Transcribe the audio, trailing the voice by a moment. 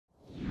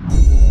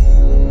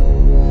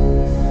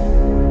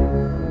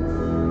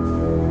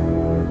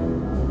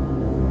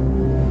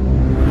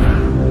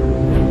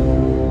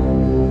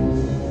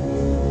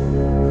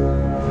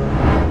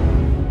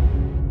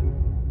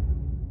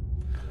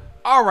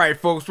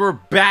Alright folks, we're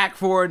back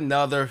for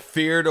another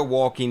Fear the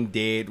Walking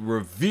Dead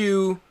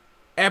review,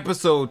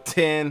 episode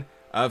 10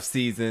 of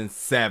season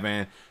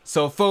 7.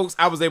 So folks,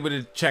 I was able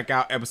to check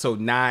out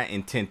episode 9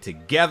 and 10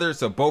 together,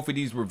 so both of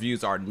these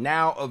reviews are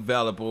now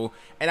available.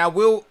 And I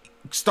will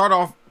start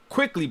off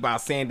quickly by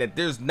saying that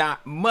there's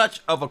not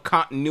much of a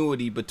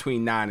continuity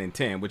between 9 and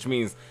 10, which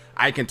means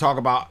I can talk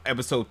about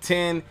episode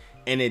 10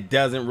 and it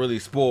doesn't really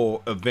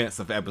spoil events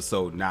of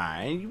episode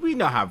 9. We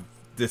know how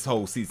this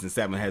whole season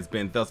 7 has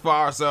been thus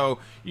far, so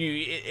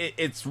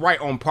it's right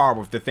on par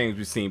with the things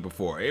we've seen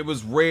before. It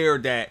was rare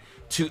that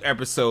 2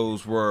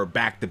 episodes were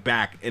back to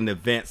back and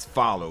events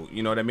followed,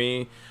 you know what I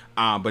mean?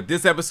 But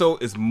this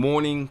episode is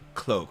Mourning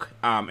Cloak,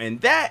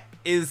 and that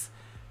is,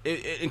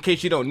 in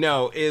case you don't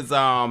know, is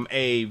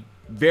a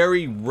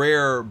very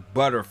rare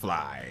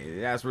butterfly.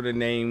 That's where the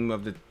name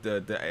of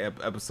the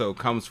episode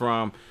comes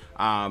from.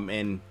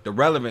 And the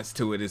relevance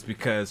to it is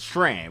because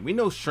Shran, we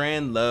know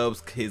Shran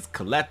loves his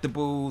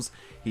collectibles.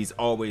 He's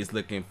always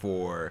looking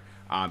for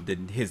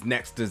his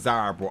next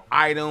desirable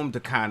item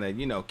to kind of,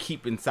 you know,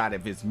 keep inside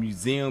of his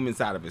museum,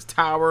 inside of his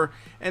tower.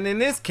 And in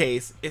this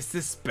case, it's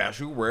this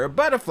special rare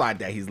butterfly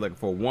that he's looking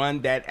for,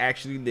 one that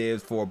actually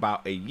lives for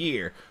about a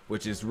year,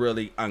 which is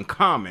really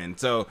uncommon.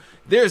 So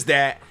there's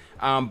that.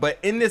 But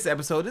in this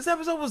episode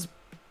was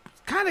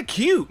kind of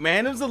cute,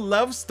 man. It was a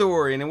love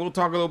story, and then we'll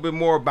talk a little bit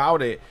more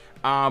about it.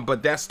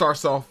 But that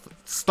starts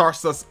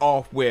us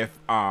off with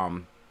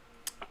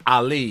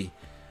Ali.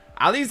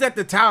 Ali's at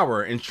the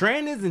tower, and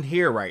Shran isn't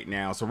here right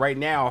now. So right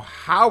now,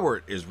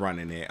 Howard is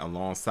running it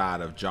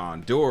alongside of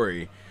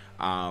Choudhury.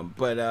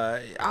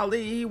 But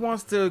Ali, he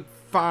wants to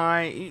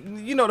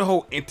find, you know, the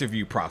whole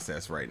interview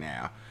process right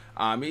now.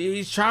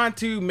 He's trying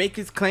to make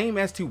his claim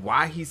as to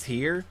why he's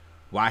here,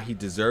 why he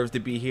deserves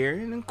to be here.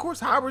 And of course,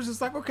 Howard's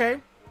just like,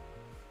 okay,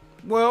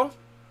 well,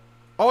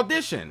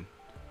 audition.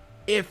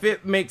 If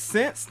it makes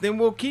sense, then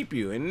we'll keep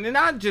you. And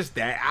not just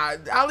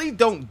that, Ali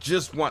don't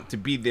just want to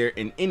be there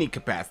in any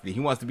capacity. He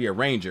wants to be a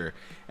ranger.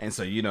 And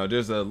so, you know,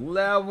 there's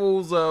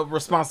levels of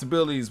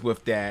responsibilities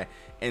with that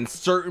and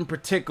certain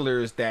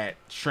particulars that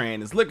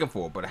Shran is looking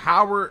for. But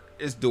Howard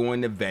is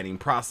doing the vetting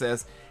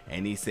process,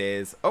 and he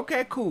says,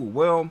 okay, cool.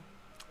 Well,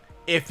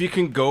 if you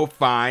can go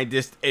find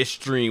this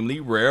extremely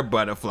rare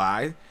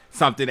butterfly,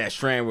 something that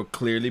Shran would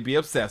clearly be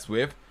obsessed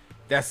with,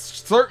 that's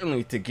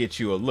certainly to get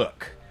you a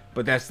look.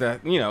 But that's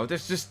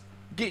that's just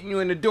getting you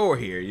in the door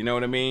here, you know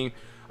what I mean?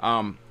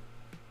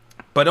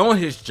 But on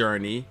his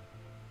journey,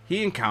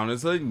 he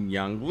encounters a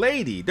young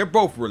lady. They're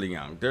both really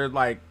young. They're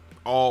like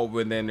all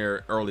within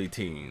their early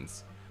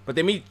teens. But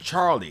they meet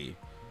Charlie,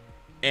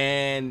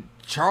 and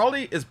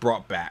Charlie is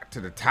brought back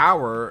to the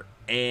tower,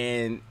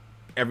 and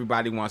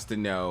everybody wants to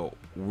know,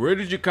 where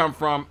did you come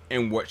from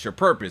and what's your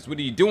purpose? What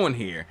are you doing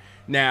here?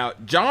 Now,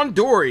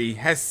 Choudhury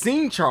has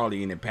seen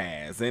Charlie in the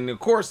past, and of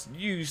course,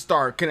 you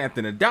start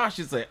connecting the dots.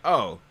 You say,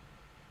 oh,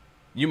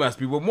 you must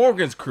be with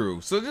Morgan's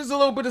crew. So there's a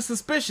little bit of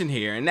suspicion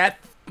here, and that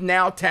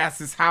now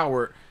tasks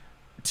Howard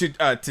to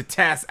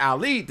task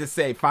Ali to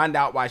say, find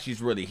out why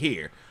she's really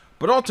here.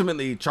 But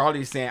ultimately,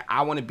 Charlie's saying,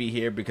 I want to be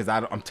here because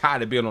I'm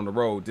tired of being on the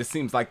road. This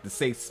seems like the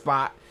safe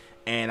spot,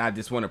 and I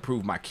just want to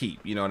prove my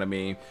keep, you know what I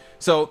mean?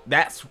 So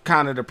that's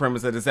kind of the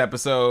premise of this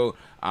episode.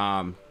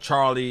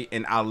 Charlie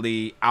and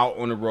Ali out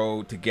on the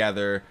road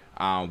together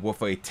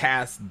with a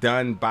task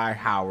done by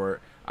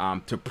Howard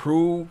to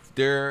prove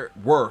their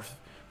worth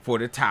for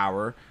the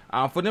tower,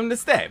 for them to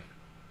stay.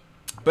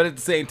 But at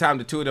the same time,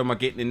 the two of them are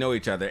getting to know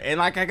each other. And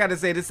like I gotta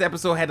say, this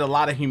episode had a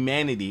lot of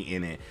humanity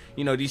in it.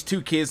 You know, these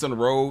two kids on the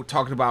road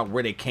talking about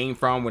where they came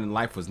from when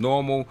life was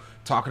normal,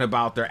 talking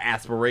about their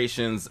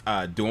aspirations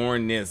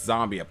during this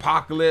zombie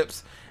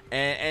apocalypse,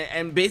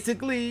 and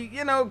basically,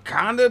 you know,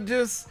 kind of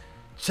just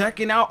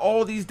checking out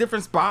all these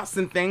different spots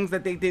and things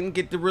that they didn't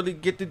really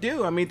get to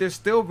do. I mean, they're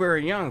still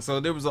very young, so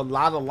there was a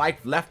lot of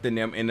life left in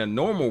them in the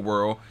normal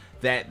world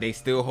that they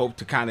still hope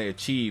to kind of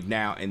achieve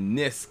now in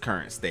this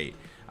current state.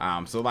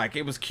 So like,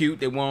 it was cute.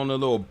 They went on a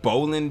little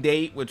bowling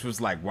date, which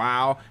was like,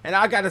 wow. And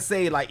I gotta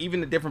say, like, even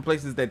the different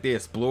places that they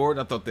explored,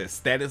 I thought the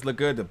aesthetics looked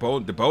good. The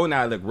bowling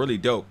alley looked really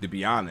dope, to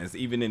be honest.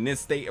 Even in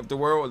this state of the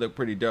world, it looked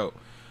pretty dope.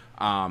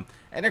 And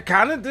they're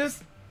kind of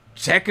just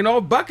checking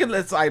all bucket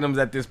list items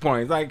at this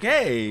point. It's like,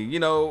 hey, you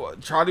know,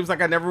 Charlie was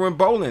like, I never went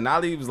bowling.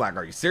 Ali was like,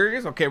 are you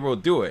serious? Okay, we'll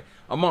do it.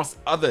 Amongst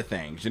other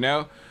things, you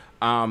know.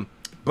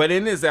 But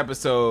in this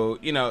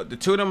episode, you know, the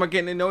two of them are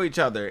getting to know each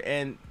other,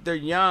 and they're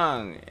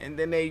young, and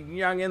then they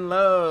young in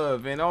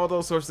love, and all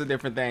those sorts of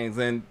different things.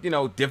 And, you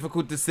know,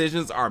 difficult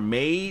decisions are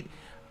made.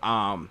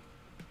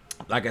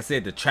 Like I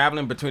said, the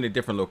traveling between the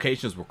different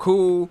locations were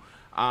cool.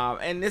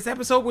 And this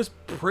episode was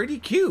pretty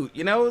cute,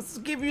 you know. It's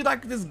give you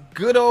like this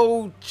good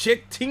old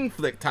chick teen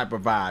flick type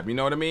of vibe, you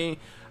know what I mean?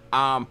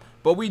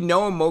 But we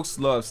know in most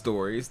love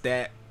stories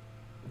that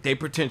they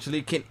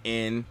potentially can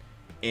end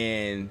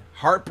in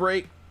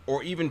heartbreak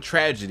or even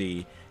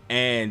tragedy,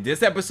 and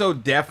this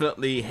episode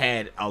definitely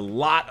had a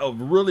lot of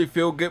really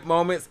feel good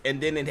moments, and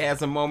then it had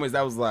some moments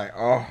that was like,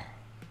 oh.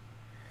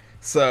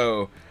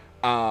 So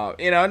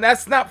You know, and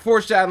that's not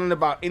foreshadowing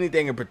about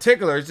anything in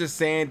particular. It's just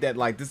saying that,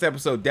 like, this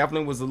episode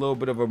definitely was a little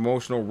bit of an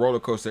emotional roller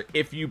coaster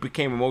if you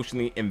became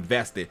emotionally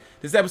invested.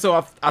 This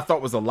episode I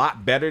thought was a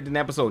lot better than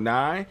episode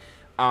 9,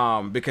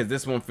 because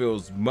this one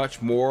feels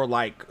much more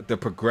like the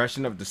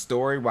progression of the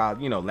story.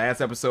 While, you know, last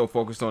episode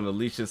focused on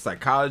Alicia's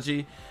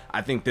psychology,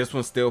 I think this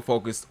one still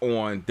focused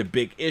on the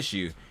big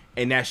issue,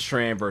 and that's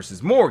Strand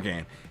versus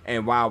Morgan.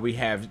 And while we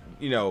have,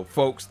 you know,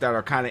 folks that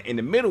are kind of in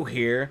the middle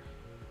here,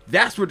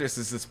 that's where this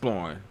is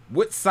exploring.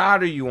 What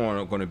side are you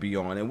going to be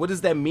on, and what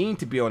does that mean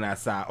to be on that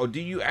side? Or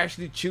do you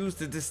actually choose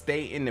to just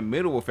stay in the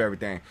middle with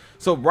everything?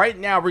 So right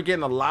now we're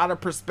getting a lot of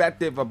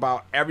perspective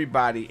about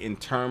everybody in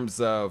terms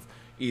of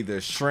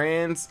either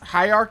Strand's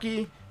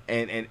hierarchy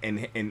and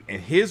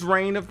his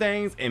reign of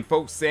things, and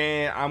folks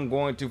saying, I'm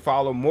going to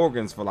follow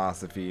Morgan's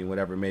philosophy and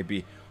whatever it may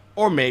be,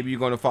 or maybe you're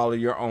going to follow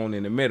your own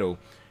in the middle.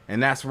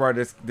 And that's where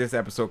this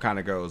episode kind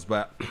of goes.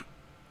 But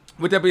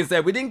with that being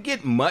said, we didn't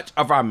get much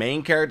of our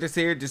main characters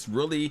here. This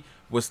really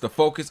was the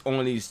focus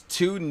on these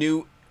 2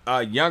 new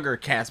younger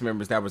cast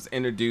members that was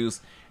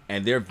introduced,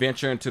 and their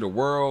venture into the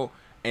world,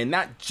 and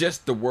not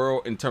just the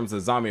world in terms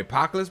of zombie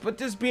apocalypse, but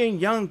just being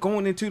young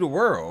going into the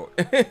world.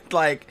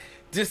 Like,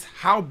 just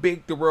how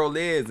big the world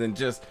is, and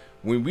just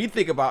when we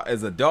think about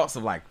as adults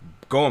of like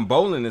going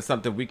bowling is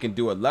something we can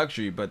do a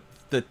luxury, but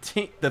to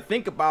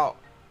think about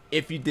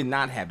if you did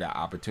not have that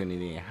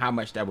opportunity and how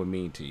much that would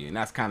mean to you. And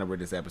that's kind of where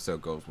this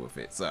episode goes with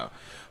it. So,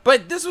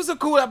 but this was a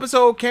cool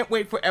episode. Can't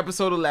wait for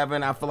episode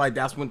 11. I feel like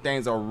that's when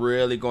things are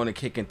really going to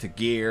kick into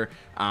gear.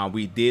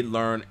 We did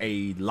learn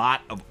a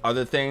lot of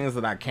other things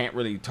that I can't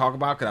really talk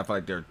about because I feel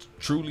like they're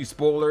truly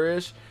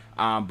spoilerish.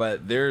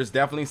 But there's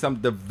definitely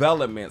some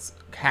developments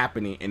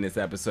happening in this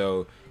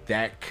episode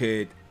that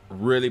could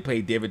really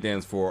pay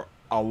dividends for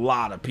a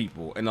lot of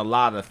people and a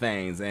lot of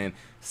things. And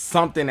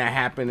something that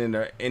happened in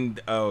the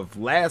end of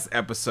last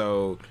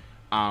episode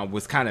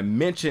was kind of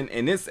mentioned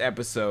in this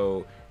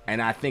episode,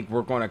 and I think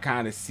we're going to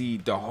kind of see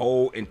the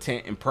whole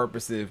intent and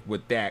purposes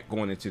with that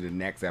going into the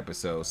next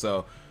episode.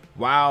 So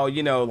while,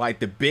 you know, like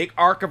the big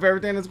arc of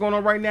everything that's going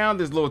on right now,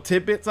 there's little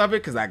tidbits of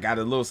it because I got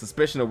a little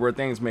suspicion of where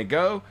things may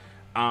go.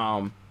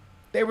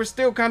 They were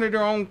still kind of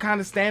their own kind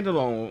of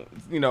standalone,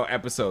 you know,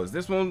 episodes.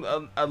 This one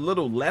a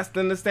little less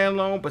than the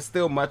standalone, but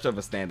still much of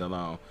a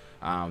standalone.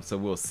 So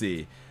we'll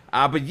see.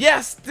 But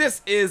yes,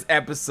 this is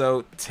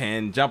episode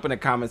 10. Jump in the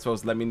comments,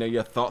 folks. Let me know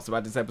your thoughts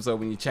about this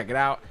episode when you check it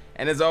out.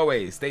 And as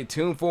always, stay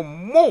tuned for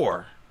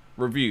more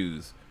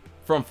reviews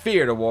from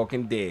Fear the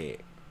Walking Dead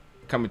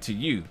coming to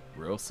you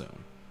real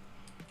soon.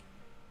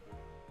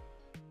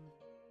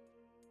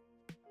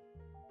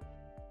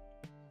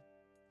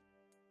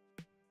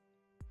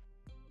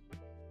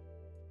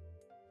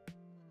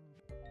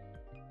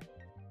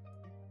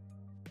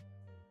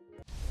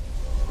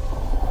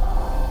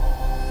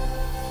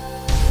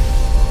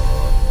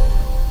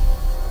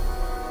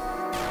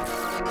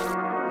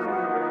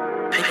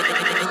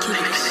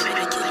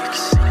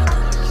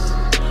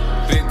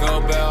 Big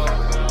gold bell.